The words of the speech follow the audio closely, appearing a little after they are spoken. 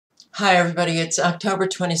Hi, everybody. It's October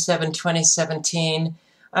 27, 2017.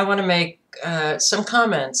 I want to make some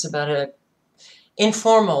comments about an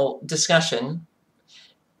informal discussion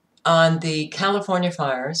on the California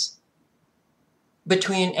fires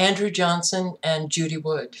between Andrew Johnson and Judy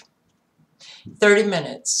Wood. 30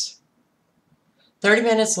 minutes. 30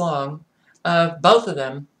 minutes long of both of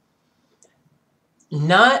them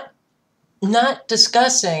not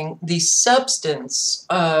discussing the substance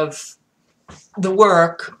of the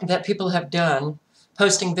work that people have done,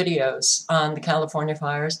 posting videos on the California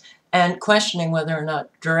fires and questioning whether or not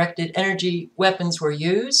directed energy weapons were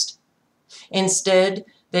used. Instead,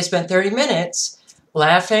 they spent 30 minutes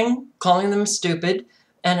laughing, calling them stupid,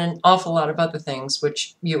 and an awful lot of other things,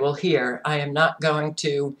 which you will hear. I am not going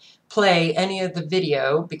to play any of the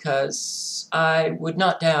video because I would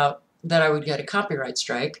not doubt that I would get a copyright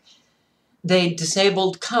strike. They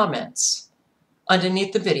disabled comments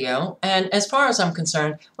underneath the video, and as far as I'm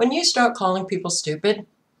concerned, when you start calling people stupid,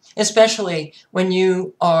 especially when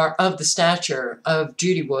you are of the stature of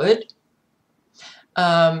Judy Wood,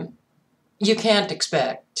 you can't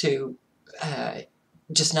expect to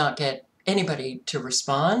just not get anybody to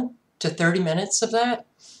respond to 30 minutes of that.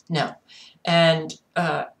 No. And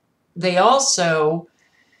they also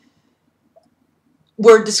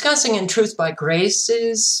were discussing In Truth by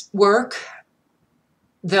Grace's work,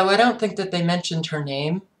 though I don't think that they mentioned her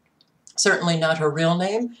name, certainly not her real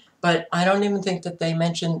name, but I don't even think that they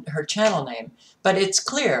mentioned her channel name. But it's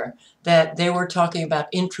clear that they were talking about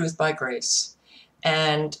In Truth by Grace.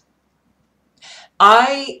 And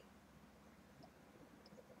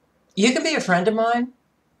you can be a friend of mine,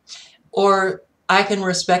 or I can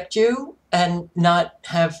respect you and not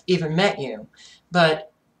have even met you.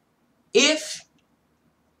 But if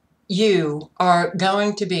you are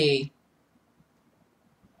going to be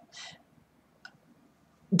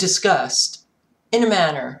discussed in a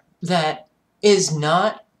manner that is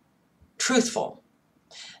not truthful,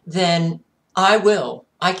 then I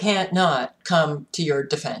can't not come to your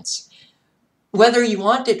defense. Whether you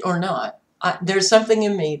want it or not, there's something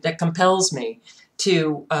in me that compels me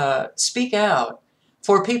to speak out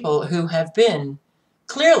for people who have been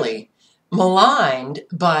clearly maligned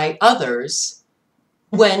by others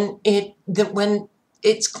when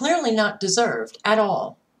it's clearly not deserved at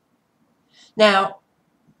all. Now,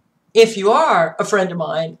 if you are a friend of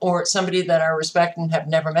mine or somebody that I respect and have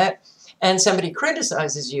never met, and somebody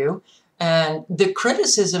criticizes you, and the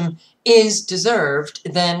criticism is deserved,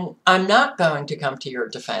 then I'm not going to come to your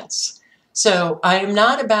defense. So I am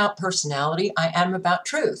not about personality, I am about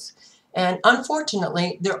truth. And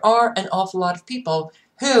unfortunately, there are an awful lot of people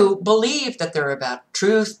who believe that they're about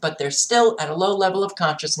truth, but they're still at a low level of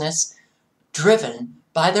consciousness, driven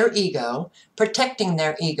by their ego, protecting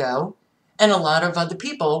their ego, and a lot of other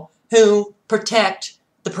people who protect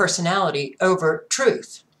the personality over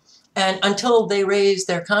truth. And until they raise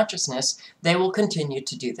their consciousness, they will continue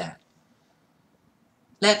to do that.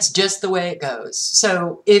 That's just the way it goes.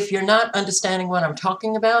 So if you're not understanding what I'm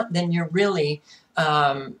talking about, then you're really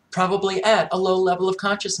probably at a low level of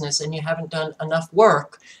consciousness and you haven't done enough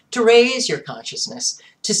work to raise your consciousness,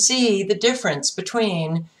 to see the difference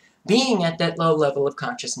between being at that low level of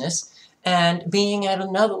consciousness and being at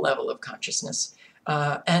another level of consciousness.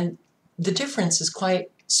 And the difference is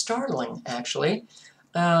quite startling, actually.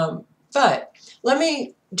 But let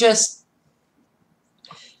me just,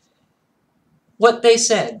 what they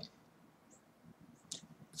said,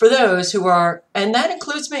 for those who are, and that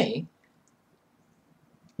includes me,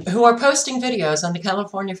 who are posting videos on the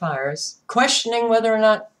California fires, questioning whether or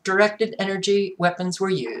not directed energy weapons were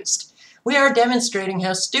used. We are demonstrating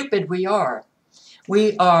how stupid we are.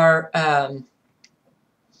 We are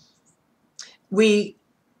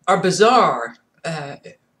bizarre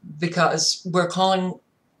because we're calling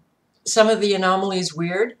some of the anomalies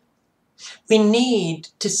weird. We need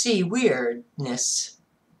to see weirdness.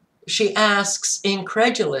 She asks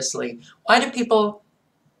incredulously, why do people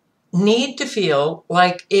need to feel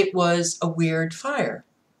like it was a weird fire?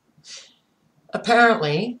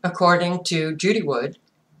 Apparently, according to Judy Wood,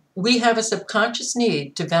 we have a subconscious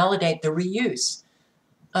need to validate the reuse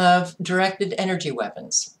of directed energy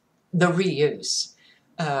weapons. The reuse.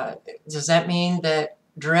 Does that mean that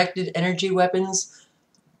directed energy weapons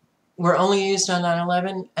were only used on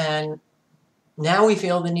 9/11 and now we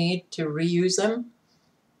feel the need to reuse them?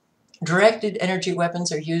 Directed energy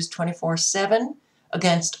weapons are used 24/7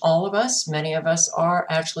 against all of us. Many of us are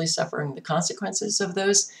actually suffering the consequences of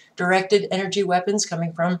those directed energy weapons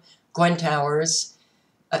coming from Gwen towers,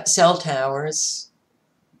 cell towers,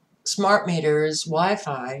 smart meters,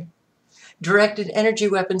 Wi-Fi. Directed energy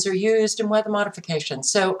weapons are used in weather modification.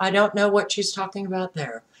 So I don't know what she's talking about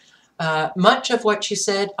there. Much of what she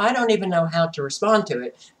said, I don't even know how to respond to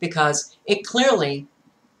it, because it clearly,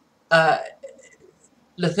 the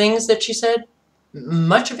things that she said,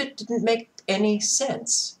 much of it didn't make any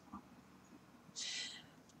sense.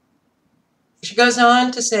 She goes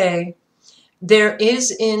on to say, there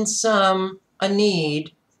is in some a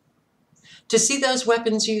need to see those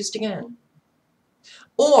weapons used again.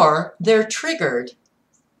 Or they're triggered,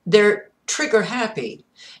 they're trigger happy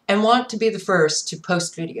and want to be the first to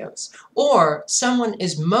post videos. Or someone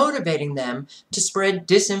is motivating them to spread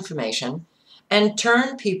disinformation and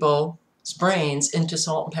turn people's brains into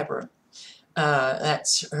salt and pepper.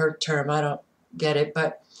 That's her term, I don't get it,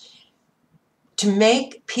 but to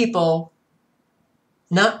make people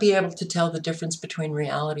not be able to tell the difference between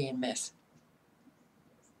reality and myth.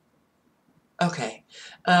 Okay.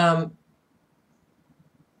 I'd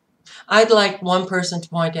like one person to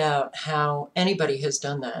point out how anybody has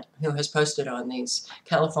done that, who has posted on these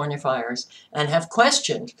California fires and have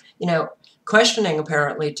questioned. Questioning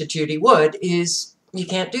apparently to Judy Wood is, you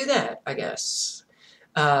can't do that, I guess.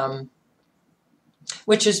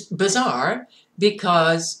 Which is bizarre,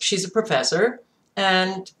 because she's a professor,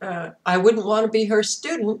 and I wouldn't want to be her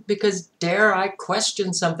student, because dare I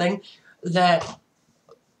question something that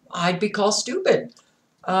I'd be called stupid.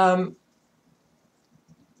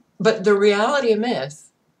 But the reality of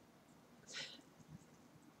myth,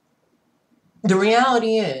 the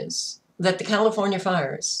reality is that the California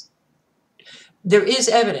fires, there is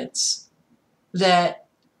evidence that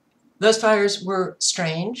those fires were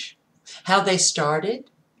strange, how they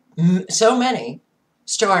started, so many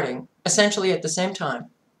starting essentially at the same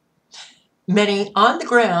time. Many on the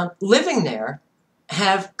ground living there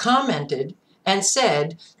have commented and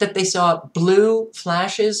said that they saw blue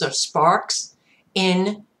flashes of sparks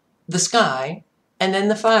in the sky, and then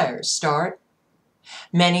the fires start.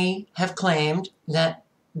 Many have claimed that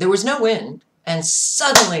there was no wind, and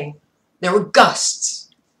suddenly there were gusts.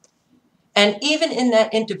 And even in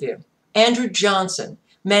that interview, Andrew Johnson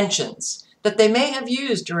mentions that they may have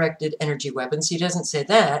used directed energy weapons. He doesn't say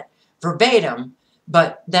that verbatim,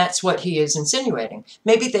 but that's what he is insinuating.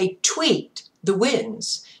 Maybe they tweaked the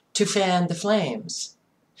winds to fan the flames.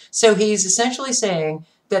 So he's essentially saying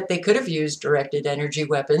that they could have used directed energy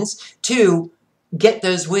weapons to get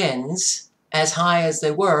those winds as high as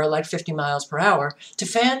they were, like 50 miles per hour, to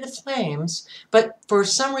fan the flames. But for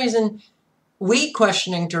some reason, we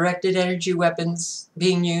questioning directed energy weapons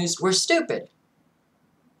being used were stupid.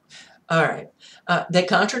 All right. They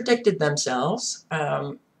contradicted themselves.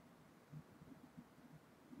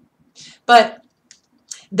 But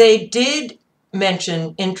they did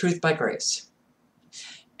mention In Truth by Grace.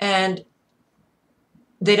 And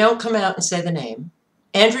they don't come out and say the name.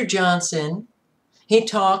 Andrew Johnson, he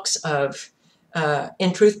talks of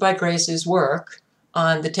In Truth by Grace's work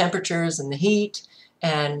on the temperatures and the heat,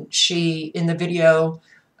 and she, in the video,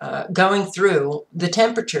 going through the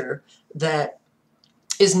temperature that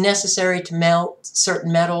is necessary to melt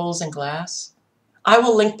certain metals and glass. I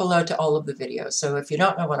will link below to all of the videos, so if you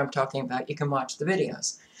don't know what I'm talking about, you can watch the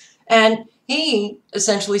videos. And he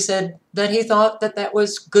essentially said that he thought that that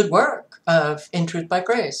was good work of In Truth by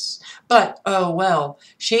Grace. But, oh well,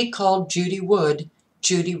 she called Judy Wood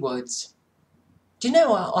Judy Woods. Do you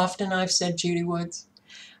know how often I've said Judy Woods?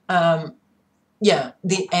 Yeah,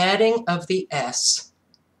 the adding of the S.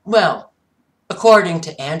 Well, according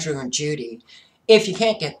to Andrew and Judy, if you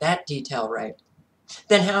can't get that detail right,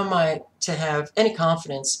 then how am I to have any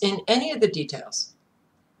confidence in any of the details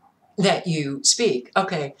that you speak?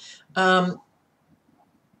 Okay,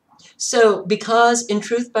 so because In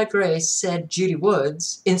Truth by Grace said Judy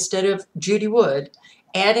Woods instead of Judy Wood,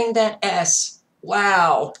 adding that S,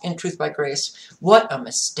 wow, In Truth by Grace, what a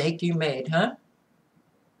mistake you made, huh?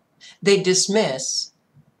 They dismiss,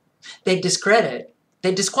 they discredit,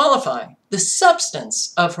 they disqualify the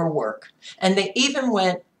substance of her work. And they even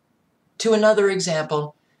went to another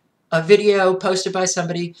example, a video posted by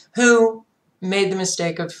somebody who made the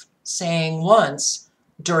mistake of saying once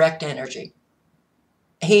direct energy.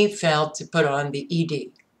 He failed to put on the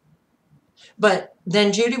ED. But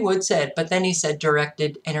then Judy Wood said, but then he said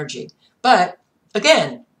directed energy. But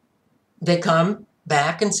again, they come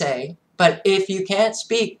back and say, but if you can't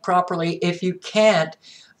speak properly, if you can't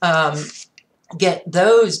get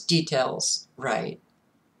those details right,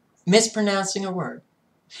 mispronouncing a word,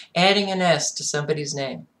 adding an S to somebody's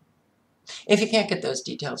name, if you can't get those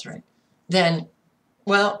details right, then,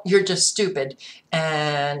 well, you're just stupid.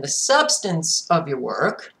 And the substance of your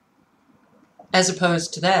work, as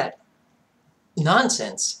opposed to that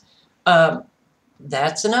nonsense,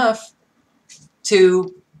 that's enough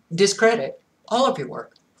to discredit all of your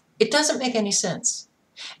work. It doesn't make any sense.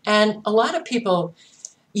 And a lot of people,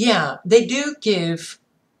 yeah, they do give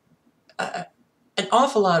an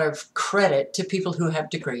awful lot of credit to people who have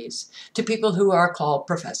degrees, to people who are called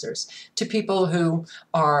professors, to people who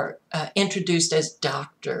are introduced as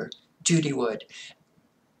Dr. Judy Wood,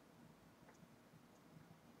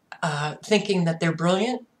 thinking that they're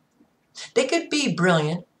brilliant. They could be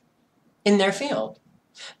brilliant in their field,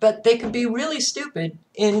 but they could be really stupid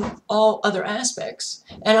in all other aspects.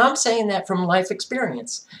 And I'm saying that from life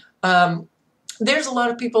experience. There's a lot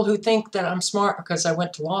of people who think that I'm smart because I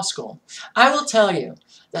went to law school. I will tell you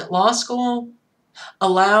that law school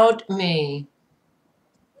allowed me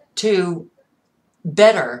to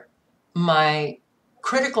better my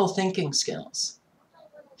critical thinking skills,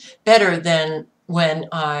 better than when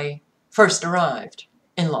I first arrived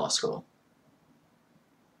in law school.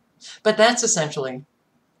 But that's essentially,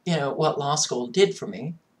 what law school did for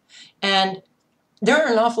me. And there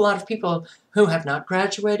are an awful lot of people who have not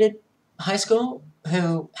graduated high school,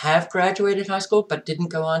 who have graduated high school but didn't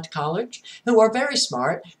go on to college, who are very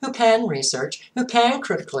smart, who can research, who can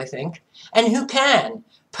critically think, and who can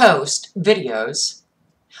post videos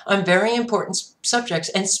on very important subjects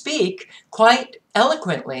and speak quite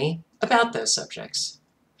eloquently about those subjects.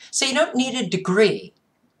 So you don't need a degree,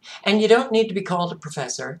 and you don't need to be called a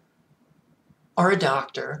professor or a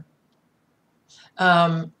doctor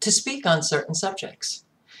to speak on certain subjects.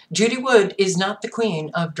 Judy Wood is not the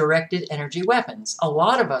queen of directed energy weapons. A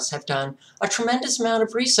lot of us have done a tremendous amount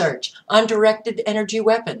of research on directed energy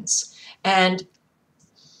weapons. And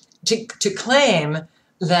to claim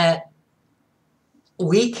that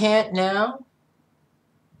we can't now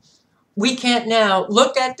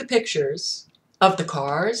look at the pictures of the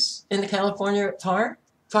cars in the California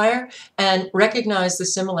fire and recognize the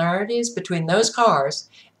similarities between those cars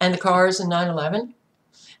and the cars in 9/11,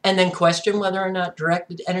 and then question whether or not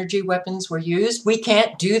directed energy weapons were used. We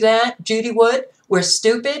can't do that, Judy Wood. We're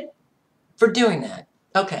stupid for doing that.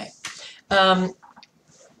 Okay.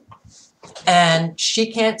 And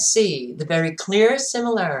she can't see the very clear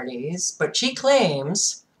similarities, but she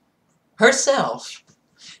claims herself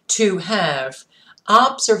to have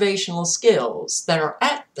observational skills that are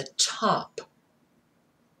at the top.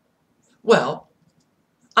 Well,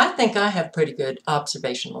 I think I have pretty good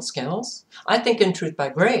observational skills. I think In Truth by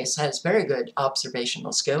Grace has very good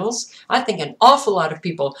observational skills. I think an awful lot of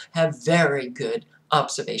people have very good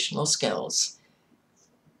observational skills.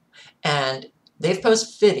 And they've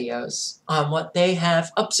posted videos on what they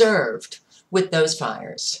have observed with those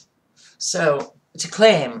fires. So to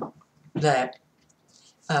claim that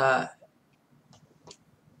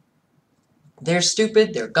they're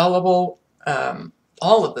stupid, they're gullible,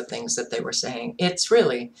 all of the things that they were saying, it's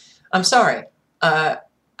really, I'm sorry, I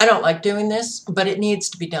don't like doing this, but it needs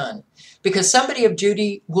to be done. Because somebody of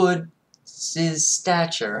Judy Wood's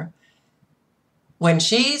stature, when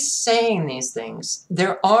she's saying these things,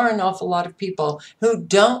 there are an awful lot of people who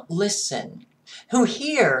don't listen, who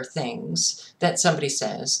hear things that somebody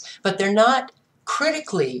says, but they're not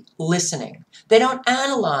critically listening. They don't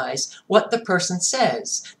analyze what the person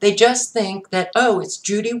says. They just think that, oh, it's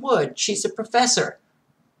Judy Wood, she's a professor.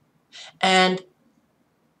 And,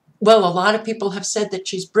 well, a lot of people have said that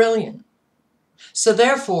she's brilliant. So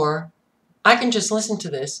therefore, I can just listen to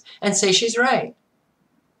this and say she's right,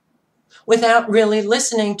 without really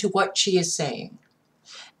listening to what she is saying.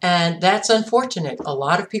 And that's unfortunate. A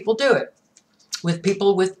lot of people do it with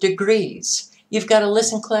people with degrees. You've got to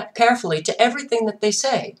listen carefully to everything that they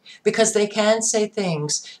say, because they can say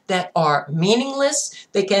things that are meaningless.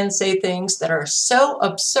 They can say things that are so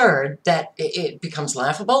absurd that it becomes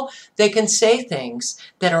laughable. They can say things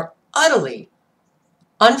that are utterly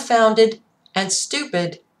unfounded and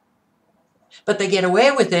stupid, but they get away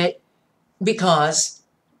with it because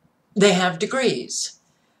they have degrees.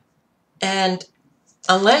 And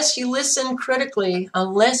unless you listen critically,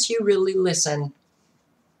 unless you really listen,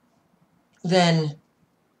 then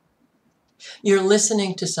you're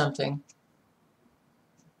listening to something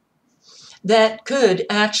that could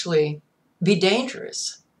actually be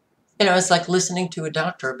dangerous. It's like listening to a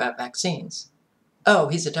doctor about vaccines. Oh,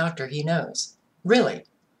 he's a doctor, he knows. Really.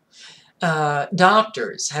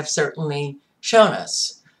 Doctors have certainly shown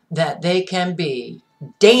us that they can be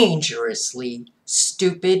dangerously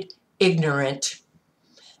stupid, ignorant,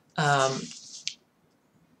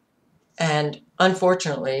 and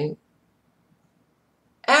unfortunately,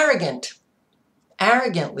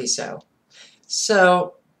 arrogantly so.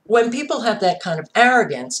 So when people have that kind of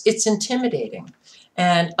arrogance, it's intimidating.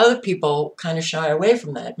 And other people kind of shy away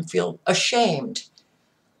from that and feel ashamed.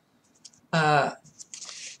 I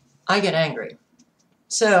get angry.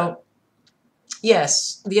 So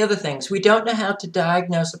Yes, the other things. We don't know how to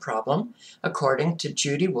diagnose a problem. According to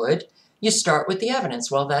Judy Wood, you start with the evidence.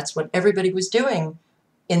 Well, that's what everybody was doing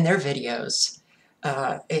in their videos.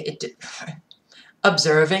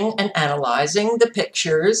 Observing and analyzing the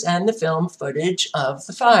pictures and the film footage of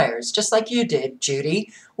the fires, just like you did,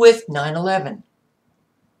 Judy, with 9/11.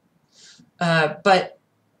 But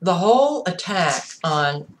the whole attack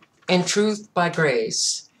on In Truth by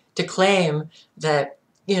Grace to claim that,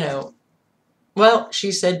 well,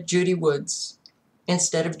 she said Judy Woods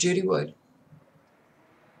instead of Judy Wood,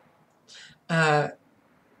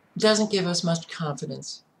 doesn't give us much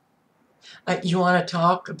confidence. You want to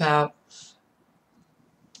talk about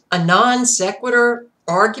a non sequitur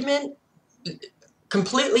argument,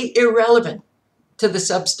 completely irrelevant to the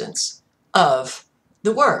substance of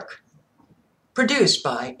the work produced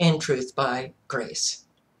by In Truth by Grace.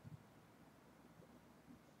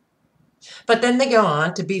 But then they go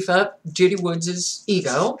on to beef up Judy Woods'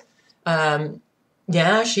 ego.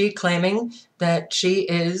 She claiming that she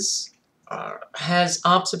has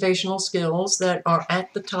observational skills that are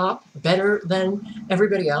at the top, better than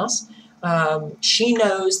everybody else. She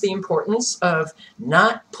knows the importance of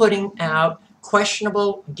not putting out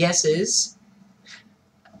questionable guesses.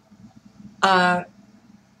 And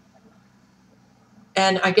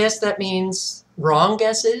I guess that means wrong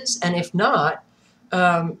guesses. And if not,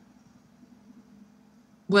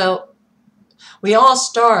 well, we all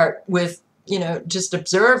start with, just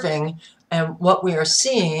observing what we are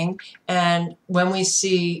seeing. And when we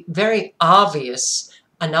see very obvious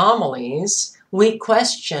anomalies, we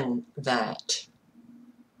question that.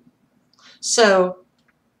 So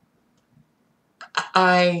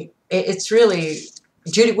it's really,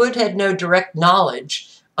 Judy Wood had no direct knowledge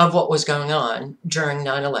of what was going on during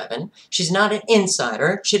 9/11. She's not an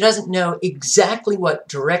insider. She doesn't know exactly what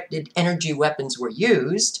directed energy weapons were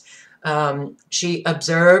used. She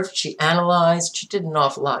observed, she analyzed, she did an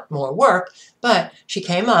awful lot more work, but she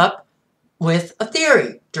came up with a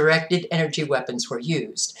theory. Directed energy weapons were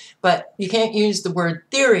used. But you can't use the word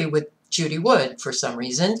theory with Judy Wood for some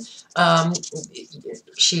reason.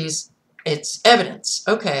 It's evidence.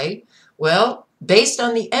 Okay, well, based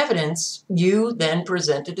on the evidence, you then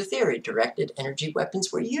presented a theory. Directed energy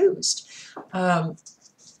weapons were used.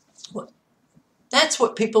 That's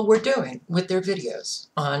what people were doing with their videos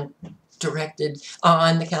on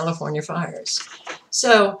the California fires.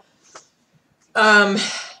 So, I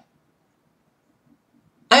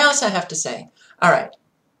also have to say, all right,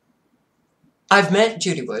 I've met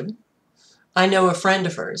Judy Wood. I know a friend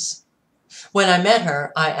of hers. When I met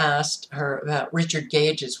her, I asked her about Richard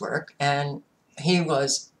Gage's work, and he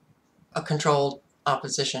was a controlled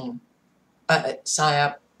opposition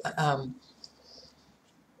PSYOP.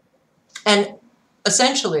 And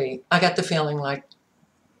essentially, I got the feeling like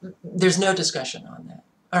there's no discussion on that.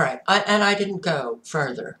 All right, I didn't go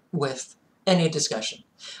further with any discussion.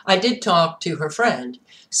 I did talk to her friend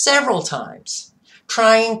several times,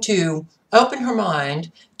 trying to open her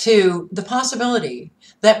mind to the possibility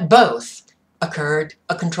that both occurred,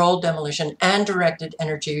 a controlled demolition and directed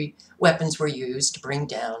energy weapons were used to bring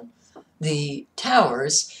down the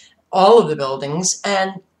towers, all of the buildings.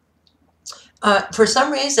 And for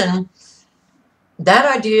some reason, that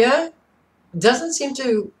idea doesn't seem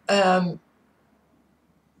to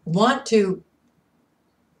want to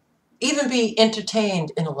even be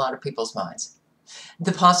entertained in a lot of people's minds.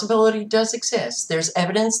 The possibility does exist. There's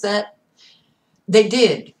evidence that they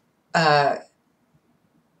did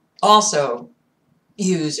also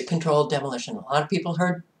use a controlled demolition. A lot of people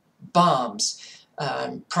heard bombs.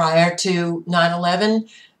 Prior to 9/11,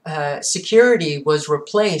 security was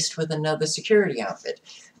replaced with another security outfit.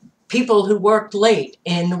 People who worked late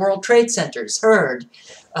in the World Trade Centers heard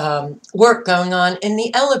work going on in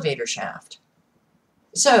the elevator shaft.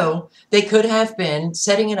 So they could have been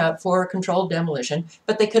setting it up for a controlled demolition,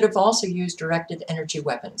 but they could have also used directed energy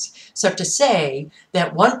weapons. So to say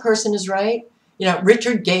that one person is right,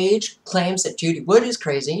 Richard Gage claims that Judy Wood is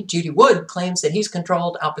crazy. Judy Wood claims that he's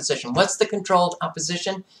controlled opposition. What's the controlled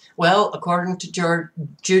opposition? Well, according to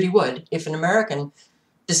Judy Wood, if an American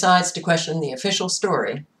decides to question the official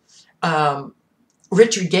story,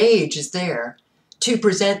 Richard Gage is there to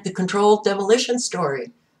present the controlled demolition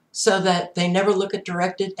story so that they never look at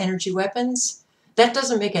directed energy weapons. That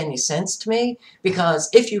doesn't make any sense to me, because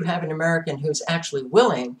if you have an American who's actually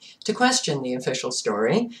willing to question the official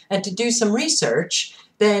story and to do some research,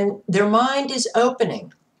 then their mind is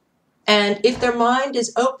opening. And if their mind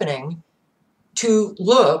is opening to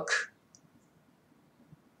look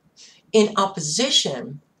in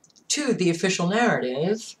opposition to the official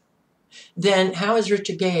narrative, then how is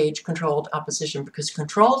Richard Gage controlled opposition? Because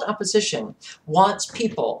controlled opposition wants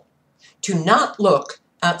people to not look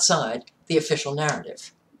outside the official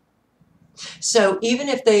narrative. So even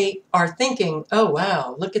if they are thinking, oh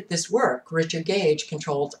wow, look at this work, Richard Gage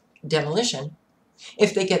controlled demolition,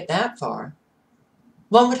 if they get that far,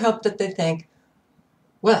 one would hope that they think,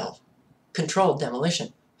 well, controlled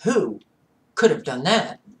demolition, who could have done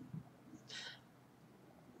that?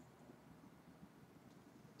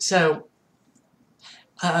 So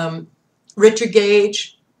Richard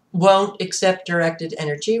Gage won't accept directed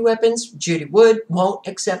energy weapons. Judy Wood won't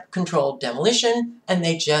accept controlled demolition, and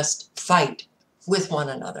they just fight with one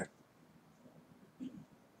another.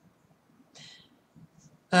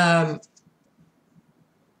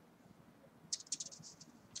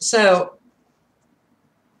 So,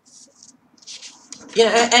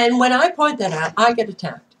 yeah, and when I point that out, I get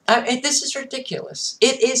attacked. This is ridiculous.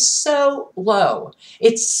 It is so low.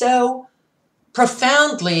 It's so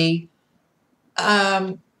profoundly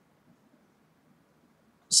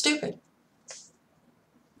stupid.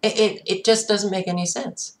 It just doesn't make any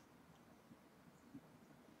sense.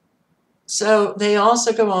 So they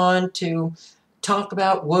also go on to talk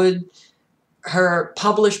about Wood, her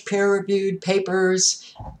published peer-reviewed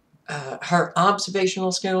papers, her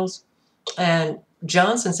observational skills. And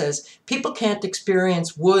Johnson says, people can't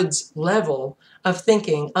experience Wood's level of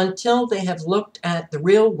thinking until they have looked at the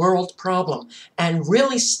real world problem and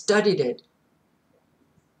really studied it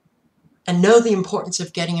and know the importance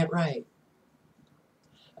of getting it right.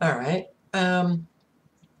 All right.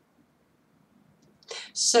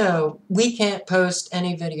 So we can't post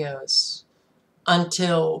any videos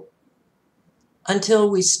until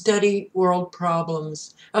we study world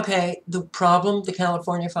problems. Okay, the problem, the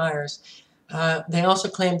California fires. They also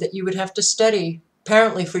claimed that you would have to study,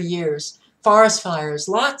 apparently for years, forest fires,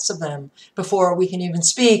 lots of them, before we can even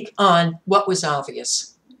speak on what was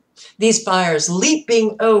obvious. These fires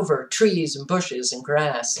leaping over trees and bushes and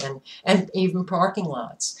grass and even parking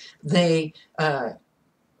lots. They,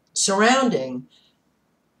 surrounding,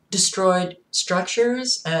 destroyed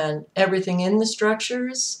structures and everything in the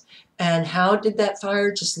structures. And how did that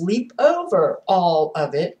fire just leap over all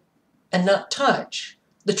of it and not touch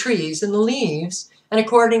the trees and the leaves? And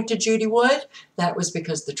according to Judy Wood, that was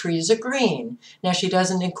because the trees are green. Now, she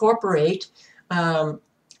doesn't incorporate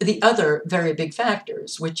the other very big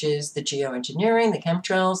factors, which is the geoengineering, the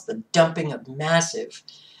chemtrails, the dumping of massive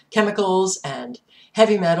chemicals and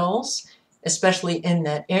heavy metals, especially in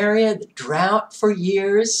that area, the drought for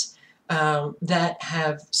years that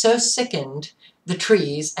have so sickened the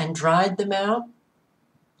trees and dried them out.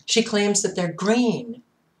 She claims that they're green,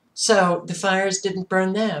 so the fires didn't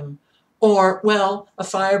burn them. Or, well, a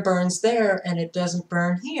fire burns there and it doesn't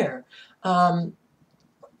burn here.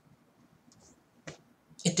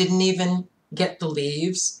 It didn't even get the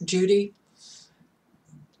leaves, Judy.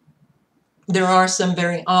 There are some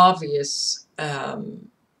very obvious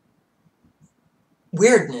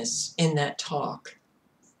weirdness in that talk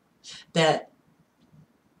that,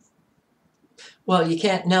 well, you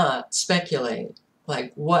can't not speculate,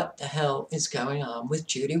 like, what the hell is going on with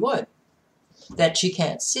Judy Wood? That she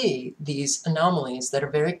can't see these anomalies that are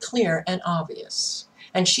very clear and obvious.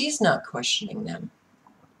 And she's not questioning them.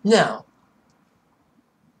 No.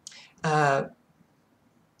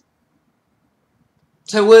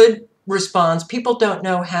 So Wood responds, people don't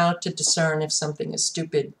know how to discern if something is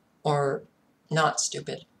stupid or not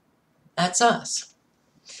stupid. That's us.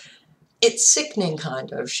 It's sickening,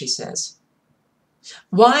 kind of, she says.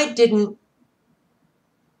 Why didn't...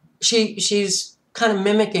 She's kind of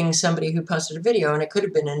mimicking somebody who posted a video, and it could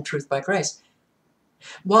have been in Truth by Grace.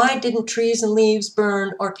 Why didn't trees and leaves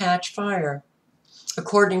burn or catch fire?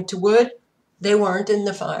 According to Wood, they weren't in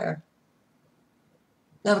the fire.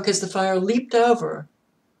 No, because the fire leaped over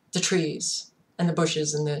the trees and the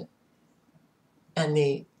bushes and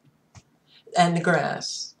the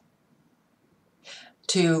grass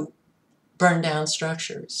to burn down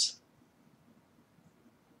structures.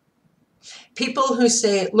 People who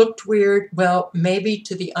say it looked weird, well, maybe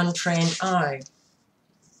to the untrained eye.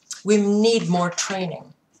 We need more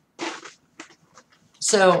training.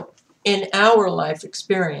 So in our life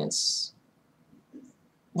experience,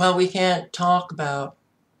 well, we can't talk about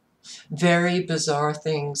very bizarre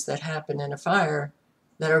things that happen in a fire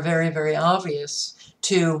that are very, very obvious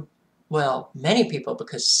to, well, many people,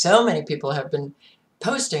 because so many people have been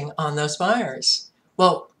posting on those fires.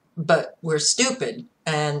 Well, but we're stupid,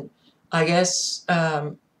 and I guess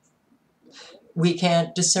we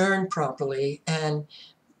can't discern properly, and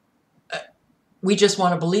we just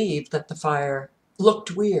want to believe that the fire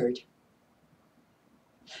looked weird.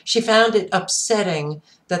 She found it upsetting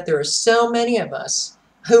that there are so many of us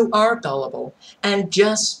who are gullible and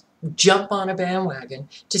just jump on a bandwagon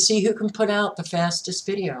to see who can put out the fastest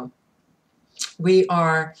video. We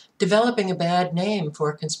are developing a bad name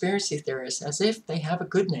for conspiracy theorists, as if they have a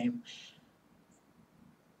good name.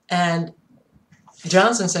 And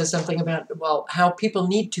Johnson says something about, well, how people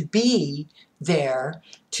need to be there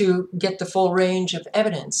to get the full range of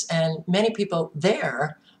evidence. And many people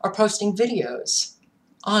there are posting videos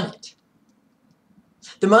on it.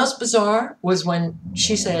 The most bizarre was when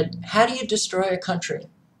she said, how do you destroy a country?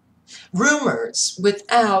 Rumors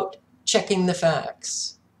without checking the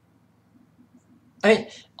facts. I mean,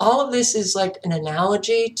 all of this is like an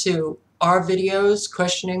analogy to our videos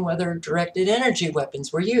questioning whether directed energy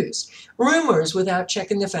weapons were used. Rumors without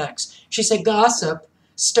checking the facts. She said gossip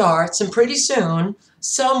starts, and pretty soon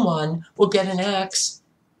someone will get an axe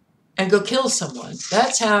and go kill someone.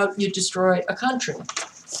 That's how you destroy a country.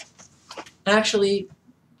 Actually,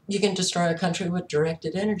 you can destroy a country with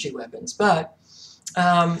directed energy weapons. But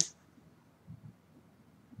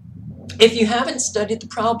if you haven't studied the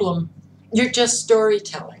problem, you're just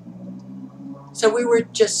storytelling. So we were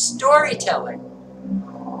just storytelling.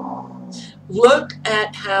 Look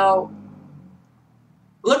at how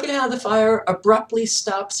the fire abruptly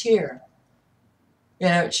stops here. You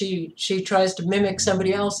know, she tries to mimic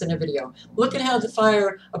somebody else in a video. Look at how the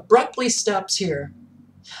fire abruptly stops here.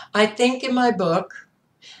 I think in my book,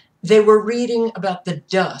 they were reading about the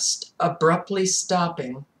dust abruptly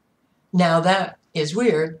stopping. Now that is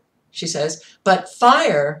weird, she says, but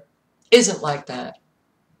fire isn't like that.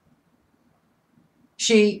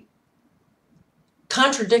 She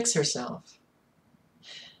contradicts herself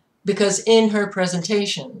because in her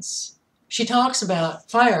presentations, she talks about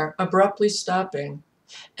fire abruptly stopping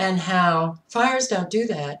and how fires don't do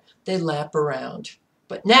that, they lap around.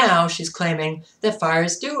 But now she's claiming that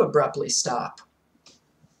fires do abruptly stop.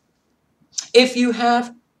 If you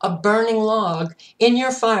have a burning log in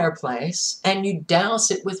your fireplace and you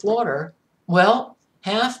douse it with water, well,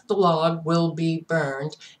 half the log will be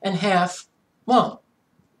burned and half won't.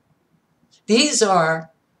 This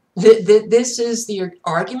is the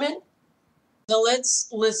argument. Now let's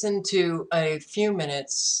listen to a few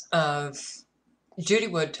minutes of Judy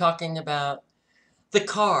Wood talking about the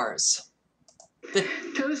cars. The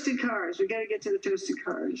toasted cars. We got to get to the toasted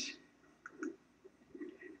cars.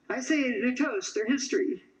 I say they're toast. They're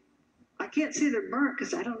history. I can't say they're burnt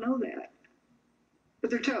because I don't know that. But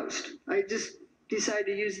they're toast. I just decided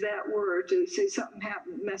to use that word to say something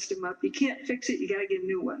happened, messed them up. You can't fix it. You got to get a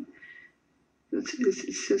new one. This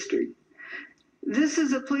is history. This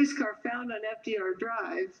is a police car found on FDR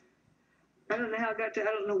Drive. I don't know how it got to, I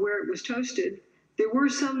don't know where it was toasted. There were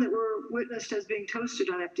some that were witnessed as being toasted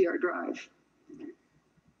on FDR Drive.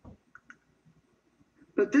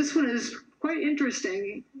 But this one is quite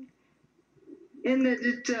interesting in that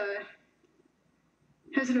it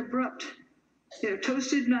has an abrupt,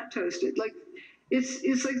 toasted, not toasted. Like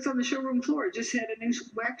it's like it's on the showroom floor. It just had a new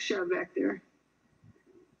wax job back there.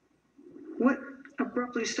 What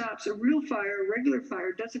abruptly stops a real fire, a regular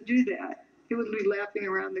fire, doesn't do that. It would be lapping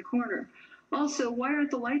around the corner. Also, why aren't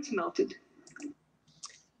the lights melted?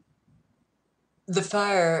 The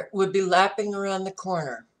fire would be lapping around the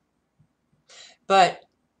corner. But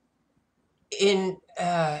in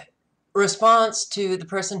response to the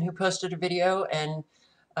person who posted a video and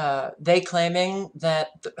they claiming that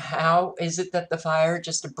how is it that the fire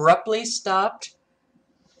just abruptly stopped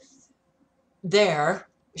there,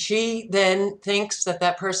 she then thinks that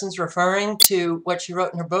that person's referring to what she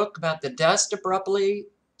wrote in her book about the dust abruptly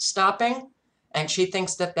stopping, and she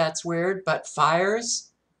thinks that that's weird, but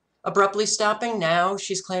fires abruptly stopping, now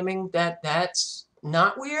she's claiming that that's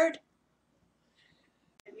not weird.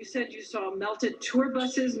 You said you saw melted tour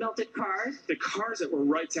buses, melted cars. The cars that were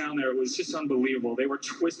right down there, it was just unbelievable. They were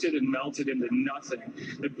twisted and melted into nothing.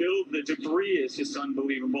 The debris is just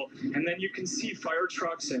unbelievable. And then you can see fire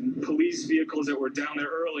trucks and police vehicles that were down there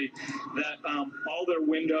early that all their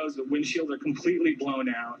windows, the windshields are completely blown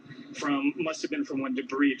out must have been from when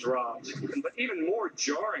debris dropped. But even more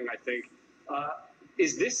jarring, I think,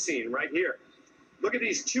 is this scene right here. Look at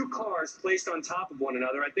these two cars placed on top of one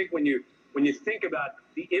another. I think when you think about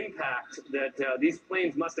the impact that these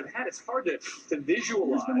planes must have had, it's hard to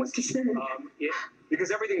visualize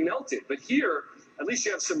because everything melted. But here, at least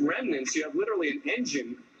you have some remnants. You have literally an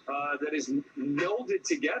engine that is melded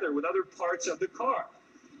together with other parts of the car.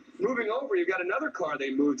 Moving over, you've got another car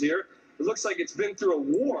they moved here. It looks like it's been through a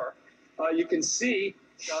war. You can see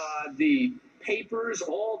the papers,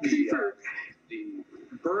 all the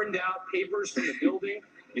burned out papers from the building.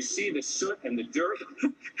 You see the soot and the dirt,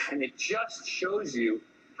 and it just shows you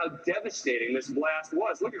how devastating this blast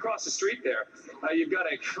was. Look across the street there. You've got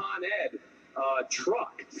a Con Ed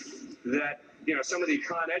truck that, you know, some of the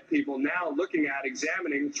Con Ed people now looking at,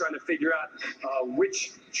 examining, trying to figure out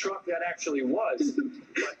which truck that actually was.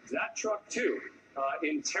 But that truck, too,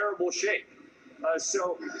 in terrible shape.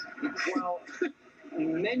 So while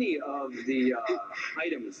many of the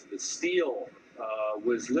items, the steel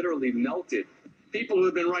was literally melted. People who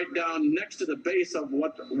have been right down next to the base of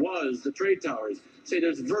what was the trade towers say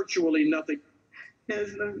there's virtually nothing.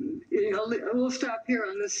 We'll stop here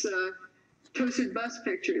on this toasted bus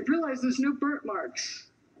picture. You realize there's no burnt marks,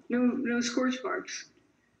 no scorch marks.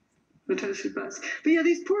 The toasted bus. But yeah,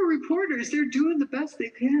 these poor reporters, they're doing the best they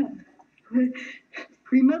can.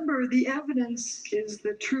 Remember, the evidence is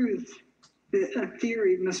the truth that a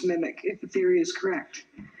theory must mimic if the theory is correct.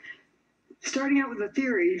 Starting out with a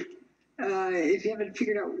theory, if you haven't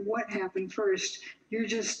figured out what happened first, you're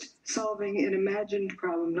just solving an imagined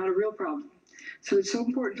problem, not a real problem. So it's so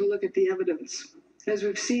important to look at the evidence. As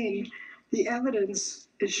we've seen, the evidence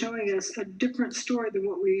is showing us a different story than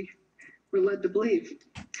what we were led to believe.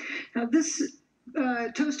 Now this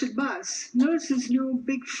toasted bus, notice there's no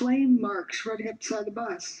big flame marks running up beside the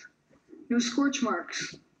bus. No scorch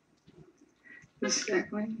marks. This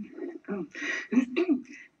oh.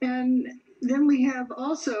 And then we have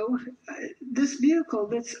also this vehicle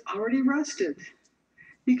that's already rusted.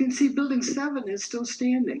 You can see building 7 is still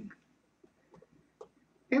standing.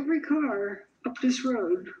 Every car up this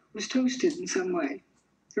road was toasted in some way.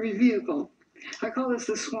 Every vehicle. I call this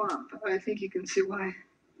the swamp. I think you can see why.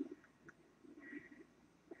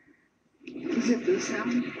 Zip this out.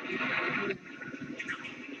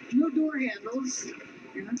 No door handles.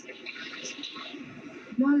 Yeah.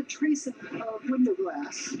 Not a trace of window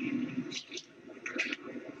glass.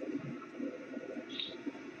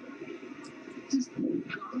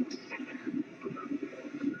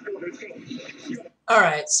 All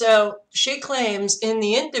right, so she claims in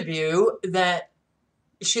the interview that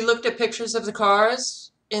she looked at pictures of the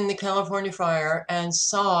cars in the California fire and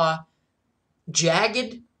saw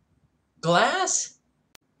jagged glass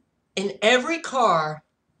in every car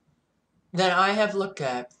that I have looked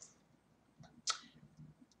at.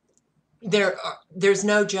 There's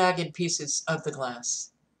no jagged pieces of the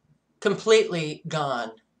glass. Completely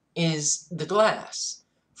gone is the glass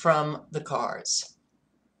from the cars.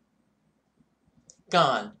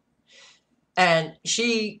 Gone. And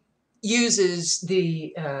she uses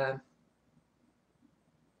the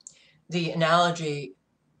analogy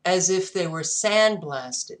as if they were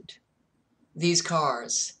sandblasted, these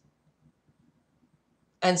cars,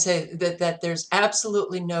 and say that there's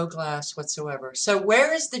absolutely no glass whatsoever. So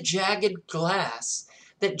where is the jagged glass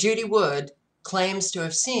that Judy Wood claims to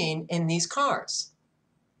have seen in these cars?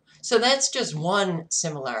 So that's just one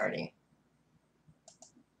similarity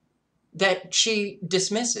that she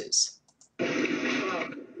dismisses. 3,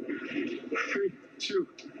 2.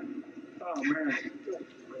 Oh, man.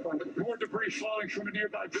 More debris falling from a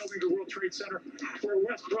nearby building to World Trade Center. We're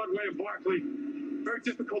West Broadway and Barclay. Very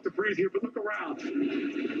difficult to breathe here, but look around.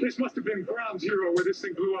 This must have been ground zero where this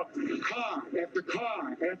thing blew up. Car after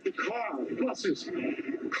car after car. Buses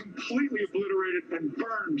completely obliterated and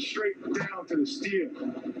burned straight down to the steel.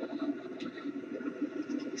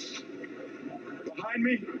 Behind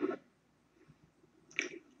me.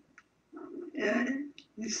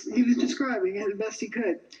 He was describing it the best he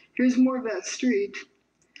could. Here's more of that street.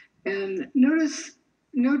 And notice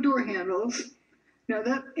no door handles. Now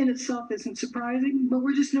that in itself isn't surprising, but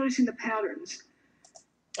we're just noticing the patterns.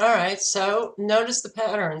 All right, so notice the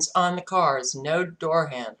patterns on the cars. No door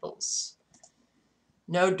handles.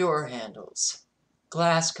 No door handles.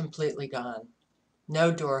 Glass completely gone.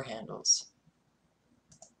 No door handles.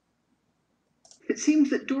 It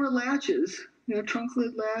seems that door latches, trunk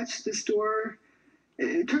lid latch, this door,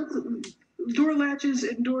 door latches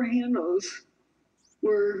and door handles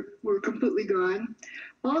were completely gone.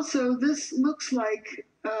 Also, this looks like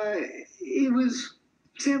it was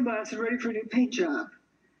sandblasted, ready for a new paint job.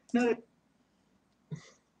 Not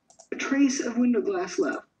a trace of window glass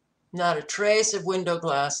left. Not a trace of window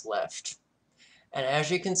glass left. And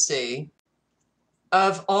as you can see,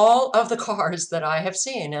 of all of the cars that I have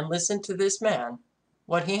seen, and listen to this man,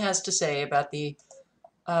 what he has to say about the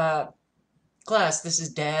glass. This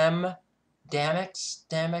is DamXX?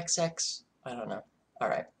 I don't know. All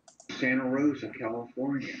right. Santa Rosa,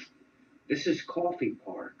 California. This is Coffee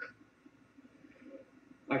Park.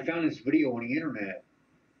 I found this video on the internet.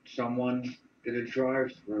 Someone did a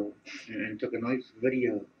drive-through and took a nice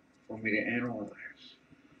video for me to analyze.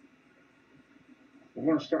 We're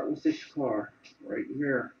going to start with this car right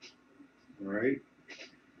here. All right.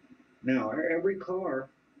 Now, every car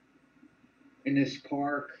in this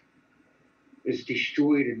park is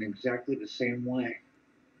destroyed in exactly the same way.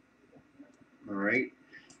 All right?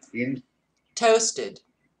 The Toasted.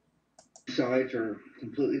 insides are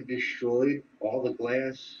completely destroyed. All the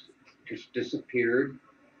glass just disappeared.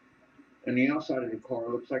 And the outside of the car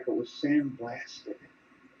looks like it was sandblasted.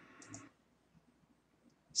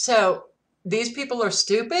 So these people are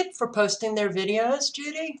stupid for posting their videos,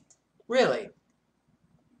 Judy? Really?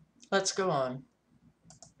 Let's go on.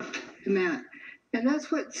 Matt. And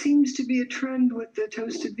that's what seems to be a trend with the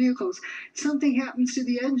toasted vehicles. Something happens to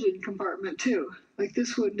the engine compartment too, like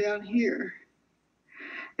this one down here.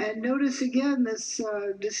 And notice again this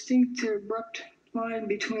distinct abrupt line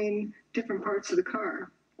between different parts of the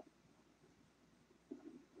car.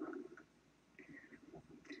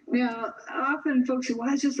 Now, often folks say,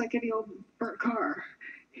 well, it's just like any old burnt car.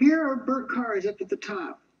 Here are burnt cars up at the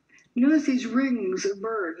top. Notice these rings of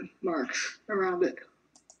burn marks around it.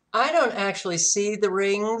 I don't actually see the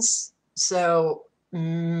rings, so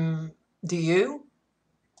do you?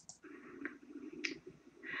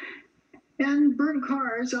 And burnt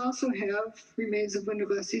cars also have remains of window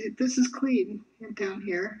glass. This is clean down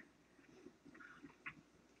here.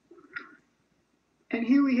 And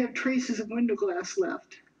here we have traces of window glass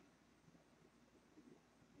left.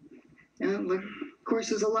 And of course,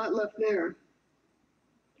 there's a lot left there.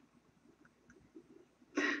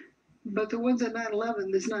 But the ones at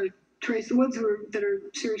 9/11, there's not a trace. The ones that are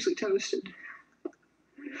seriously toasted.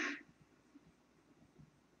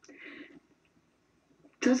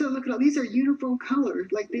 Doesn't look at all. These are uniform color,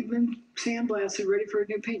 like they've been sandblasted, ready for a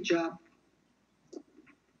new paint job.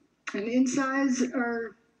 And the insides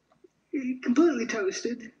are completely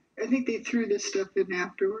toasted. I think they threw this stuff in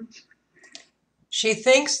afterwards. She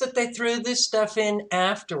thinks that they threw this stuff in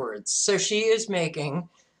afterwards. So she is making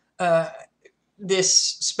this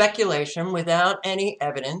speculation without any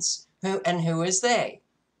evidence. Who is they?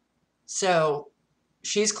 So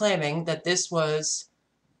she's claiming that this was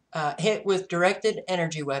hit with directed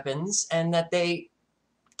energy weapons and that they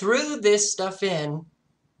threw this stuff in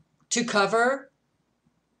to cover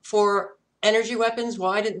for energy weapons.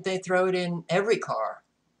 Why didn't they throw it in every car?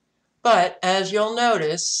 But as you'll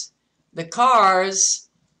notice, the cars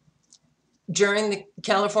during the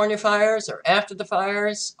California fires or after the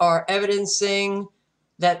fires are evidencing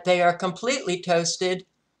that they are completely toasted,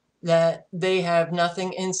 that they have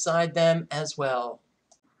nothing inside them as well.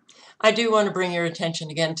 I do want to bring your attention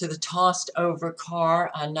again to the tossed over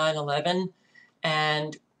car on 9/11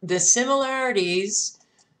 and the similarities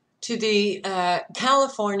to the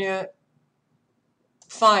California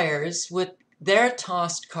fires with their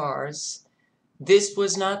tossed cars. This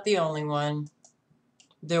was not the only one.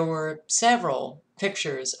 There were several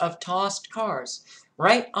pictures of tossed cars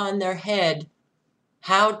right on their head.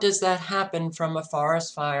 How does that happen from a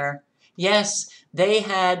forest fire? Yes, they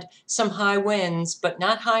had some high winds, but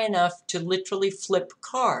not high enough to literally flip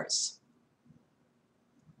cars.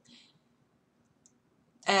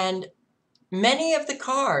 And many of the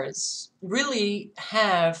cars really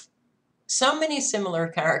have so many similar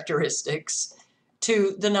characteristics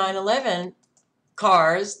to the 9/11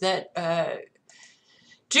 cars that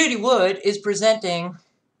Judy Wood is presenting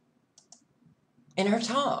in her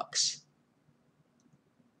talks.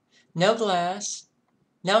 No glass,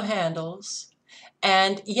 no handles,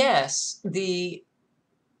 and yes, the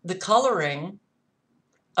coloring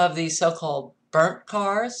of these so-called burnt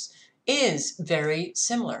cars is very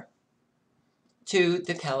similar to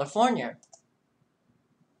the California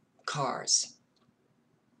cars.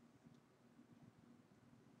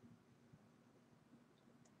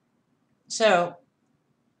 So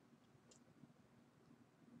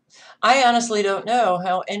I honestly don't know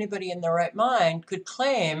how anybody in their right mind could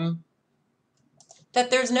claim that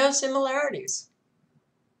there's no similarities.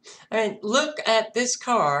 I mean, look at this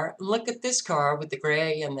car with the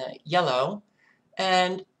gray and the yellow,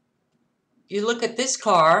 and you look at this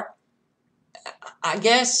car, I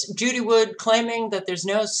guess Judy Wood claiming that there's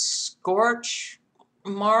no scorch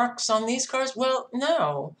marks on these cars. Well,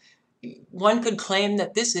 no. One could claim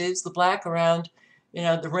that this is the black around,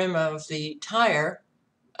 the rim of the tire,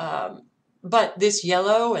 but this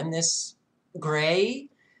yellow and this gray,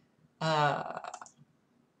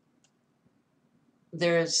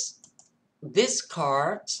 there's this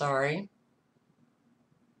car,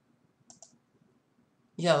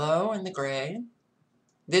 yellow and the gray.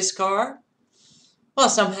 This car, well,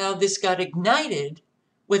 somehow this got ignited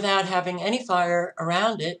without having any fire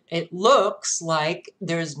around it. It looks like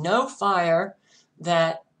there's no fire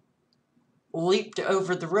that leaped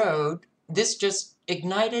over the road. This just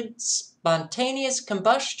ignited spontaneous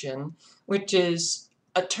combustion, which is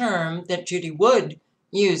a term that Judy Wood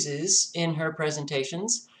uses in her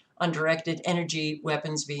presentations on directed energy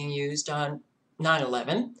weapons being used on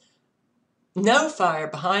 9/11. No fire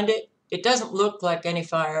behind it. It doesn't look like any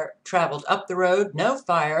fire traveled up the road. No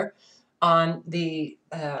fire on the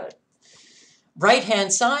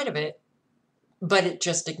right-hand side of it, but it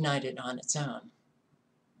just ignited on its own.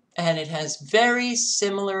 And it has very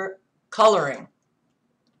similar coloring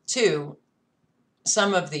to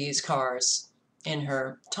some of these cars in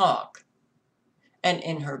her talk and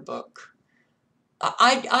in her book.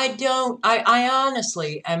 I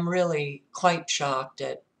honestly am really quite shocked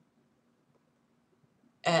at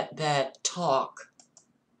that talk.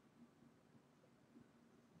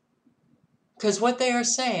 Because what they are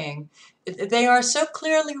saying, they are so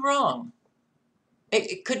clearly wrong.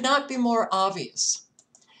 It could not be more obvious.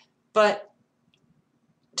 But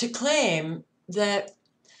to claim that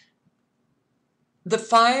the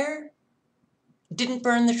fire didn't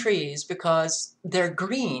burn the trees because they're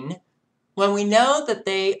green, when we know that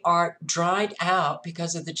they are dried out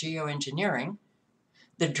because of the geoengineering,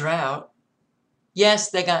 the drought. Yes,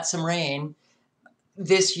 they got some rain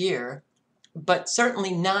this year, but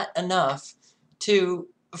certainly not enough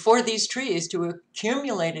for these trees to have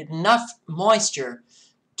accumulated enough moisture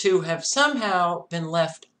to have somehow been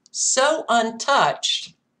left so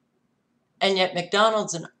untouched, and yet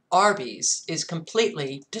McDonald's and Arby's is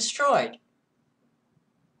completely destroyed.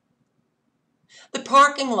 The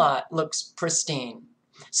parking lot looks pristine.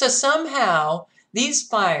 So somehow these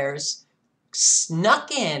fires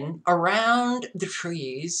snuck in around the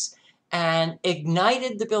trees and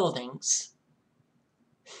ignited the buildings,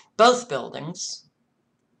 both buildings,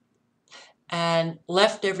 and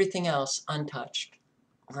left everything else untouched.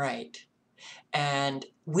 Right. And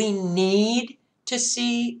we need to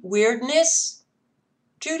see weirdness,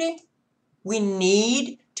 Judy? We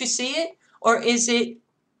need to see it? Or is it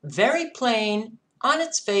very plain, on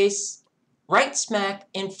its face, right smack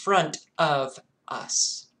in front of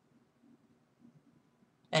us?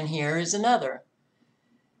 And here is another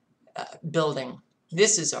building.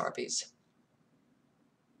 This is Arby's.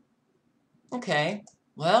 Okay,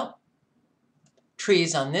 well,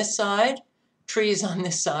 trees on this side, trees on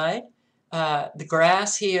this side, the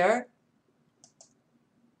grass here,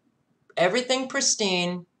 everything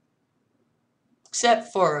pristine,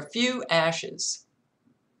 except for a few ashes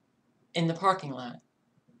in the parking lot.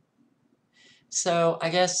 So I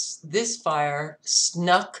guess this fire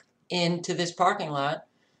snuck into this parking lot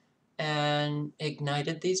and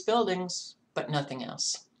ignited these buildings, but nothing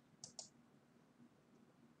else.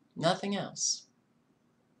 Nothing else.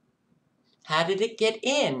 How did it get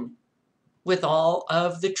in with all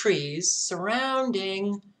of the trees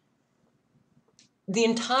surrounding the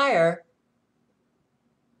entire,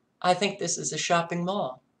 I think this is a shopping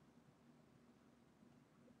mall,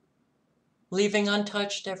 leaving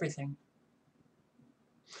untouched everything?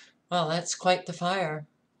 Well, that's quite the fire.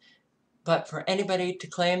 But for anybody to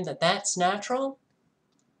claim that that's natural,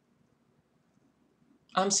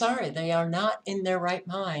 I'm sorry, they are not in their right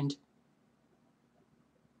mind.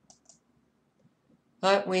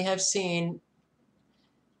 But we have seen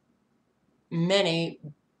many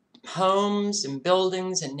homes and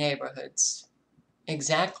buildings and neighborhoods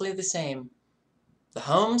exactly the same. The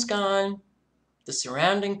home's gone, the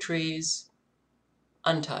surrounding trees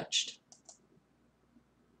untouched.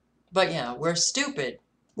 But yeah, we're stupid.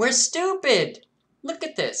 We're stupid. Look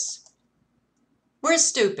at this. We're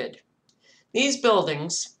stupid. These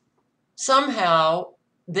buildings, somehow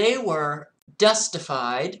they were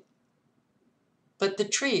dustified, but the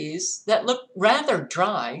trees that look rather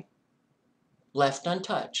dry, left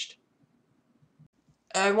untouched.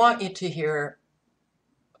 I want you to hear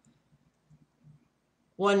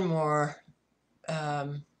one more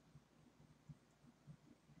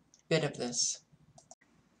bit of this.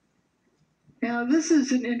 Now, this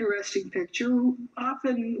is an interesting picture.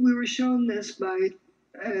 Often we were shown this by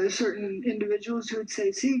certain individuals who would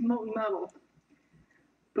say, see, molten metal.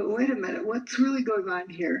 But wait a minute, what's really going on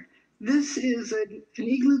here? This is an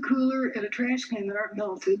igloo cooler and a trash can that aren't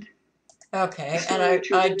melted. Okay, and I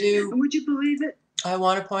do. And would you believe it? I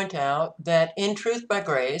want to point out that in Truth by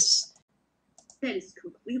Grace, that is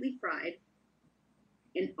completely fried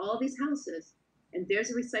in all these houses, and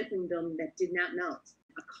there's a recycling bin that did not melt.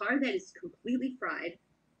 A car that is completely fried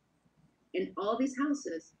in all these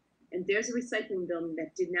houses, and there's a recycling bin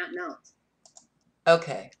that did not melt.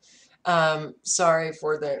 Okay, sorry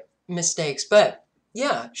for the mistakes, but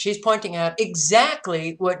yeah, she's pointing out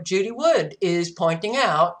exactly what Judy Wood is pointing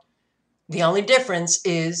out. The only difference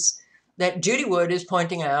is that Judy Wood is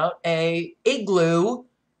pointing out a igloo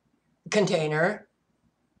container,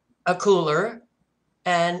 a cooler,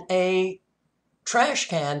 and a trash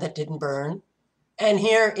can that didn't burn. And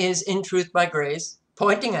here is In Truth by Grace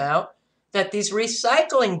pointing out that these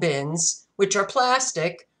recycling bins, which are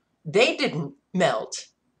plastic, they didn't melt,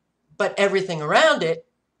 but everything around it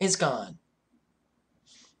is gone.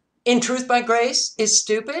 In Truth by Grace is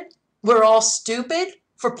stupid. We're all stupid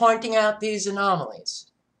for pointing out these anomalies.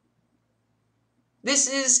 This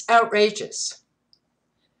is outrageous.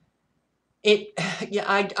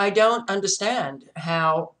 I don't understand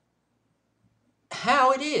how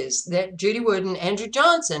it is that Judy Wood and Andrew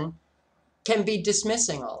Johnson can be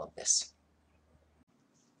dismissing all of this.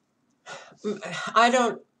 I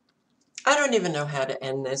don't even know how to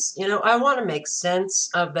end this. You know, I want to make sense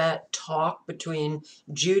of that talk between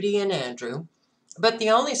Judy and Andrew, but the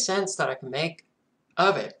only sense that I can make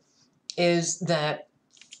of it is that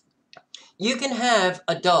you can have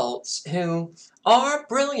adults who are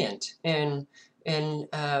brilliant in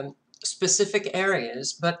specific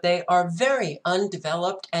areas, but they are very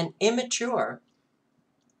undeveloped and immature.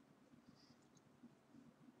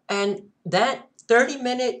 And that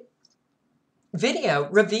 30-minute video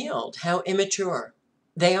revealed how immature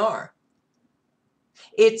they are.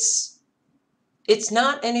 It's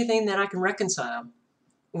not anything that I can reconcile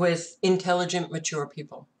with intelligent, mature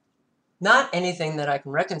people. Not anything that I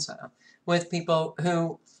can reconcile with people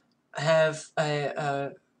who have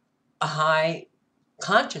a high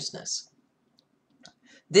consciousness.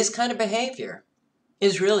 This kind of behavior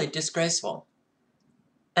is really disgraceful.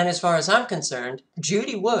 And as far as I'm concerned,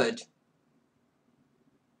 Judy Wood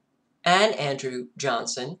and Andrew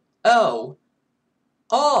Johnson owe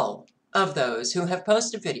all of those who have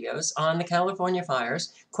posted videos on the California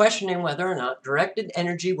fires questioning whether or not directed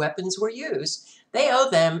energy weapons were used, they owe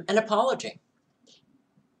them an apology.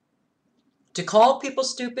 To call people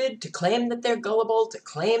stupid, to claim that they're gullible, to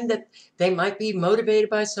claim that they might be motivated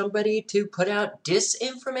by somebody to put out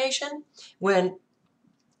disinformation, when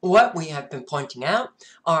what we have been pointing out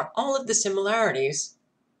are all of the similarities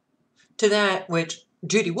to that which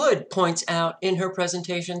Judy Wood points out in her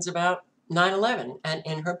presentations about 9/11 and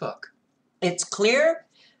in her book. It's clear,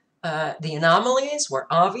 the anomalies were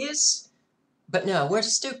obvious, but no, we're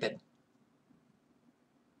stupid.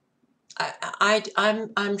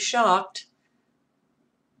 I'm shocked.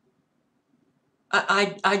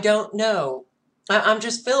 I don't know. I'm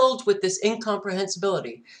just filled with this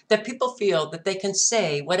incomprehensibility that people feel that they can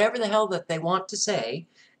say whatever the hell that they want to say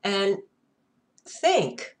and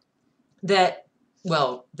think that,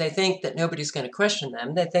 well, they think that nobody's going to question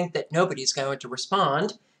them. They think that nobody's going to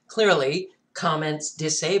respond. Clearly, comments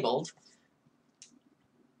disabled.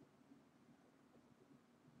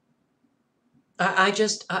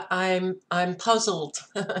 I'm puzzled,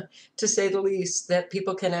 to say the least, that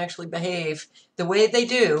people can actually behave the way they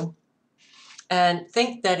do and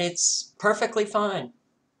think that it's perfectly fine.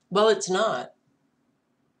 Well, it's not.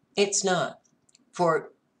 It's not.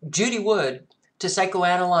 For Judy Wood to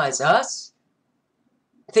psychoanalyze us,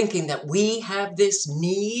 thinking that we have this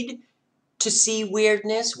need to see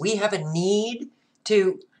weirdness, we have a need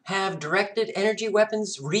to have directed energy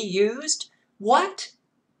weapons reused. What?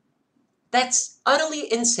 That's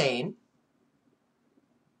utterly insane.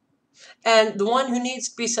 And the one who needs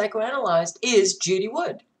to be psychoanalyzed is Judy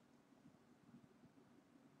Wood.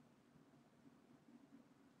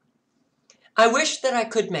 I wish that I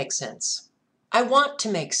could make sense. I want to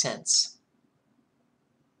make sense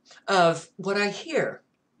of what I hear.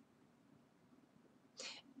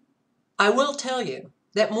 I will tell you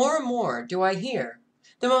that more and more do I hear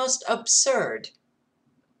the most absurd,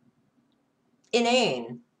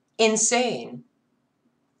 inane, insane,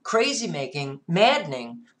 crazy-making,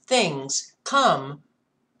 maddening things come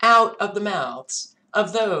out of the mouths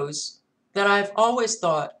of those that I've always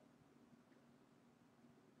thought,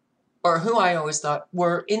 or who I always thought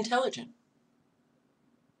were intelligent.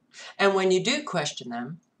 And when you do question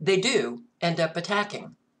them, they do end up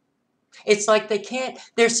attacking. It's like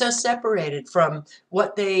they're so separated from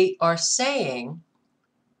what they are saying,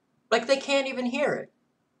 like they can't even hear it.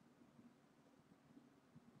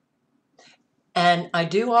 And I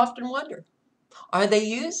do often wonder, are they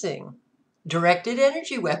using directed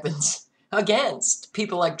energy weapons against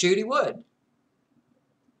people like Judy Wood?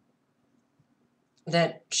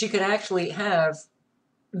 That she could actually have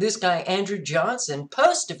this guy, Andrew Johnson,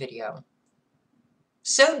 post a video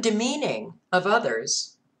so demeaning of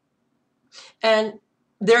others, and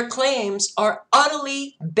their claims are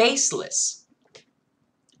utterly baseless,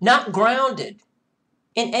 not grounded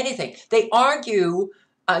in anything. They argue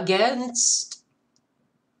against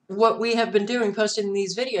what we have been doing, posting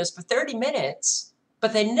these videos for 30 minutes,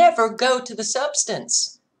 but they never go to the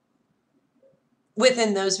substance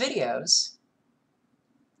within those videos.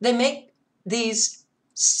 They make these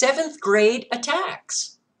 7th grade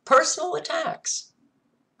attacks, personal attacks.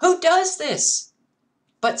 Who does this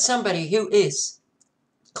but somebody who is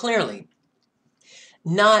clearly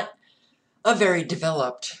not a very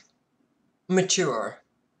developed, mature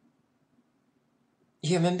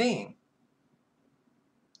human being?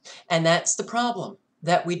 And that's the problem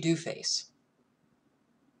that we do face.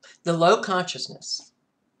 The low consciousness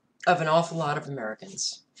of an awful lot of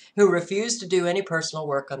Americans who refuse to do any personal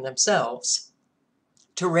work on themselves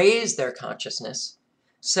to raise their consciousness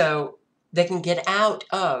so they can get out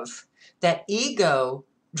of that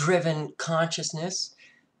ego-driven consciousness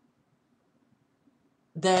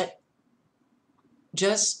that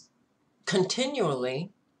just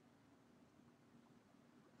continually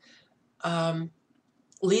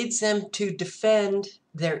leads them to defend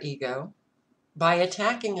their ego by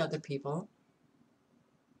attacking other people.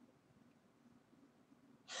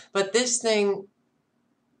 But this thing,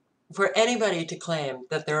 for anybody to claim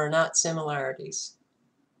that there are not similarities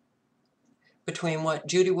between what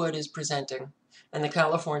Judy Wood is presenting and the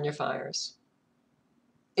California fires,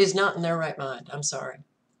 is not in their right mind. I'm sorry.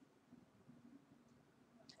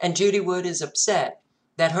 And Judy Wood is upset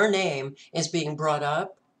that her name is being brought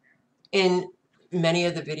up in many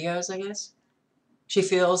of the videos, I guess. She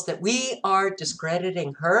feels that we are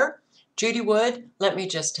discrediting her. Judy Wood, let me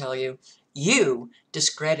just tell you, you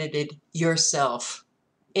discredited yourself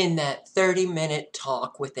in that 30-minute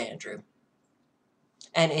talk with Andrew.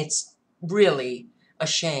 And it's really a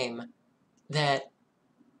shame that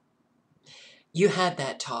you had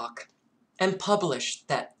that talk and published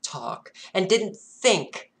that talk and didn't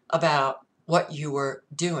think about what you were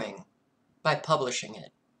doing by publishing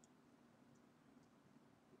it.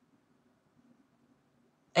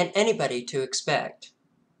 And anybody to expect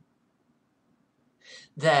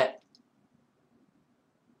that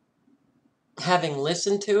having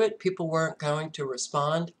listened to it, people weren't going to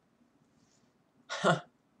respond,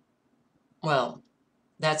 well,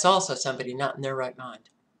 that's also somebody not in their right mind.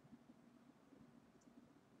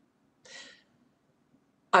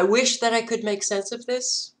 I wish that I could make sense of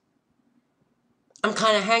this. I'm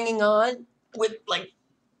kind of hanging on with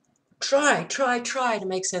try to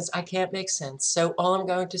make sense. I can't make sense. So all I'm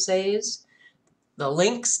going to say is the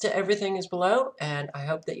links to everything is below, and I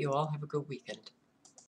hope that you all have a good weekend.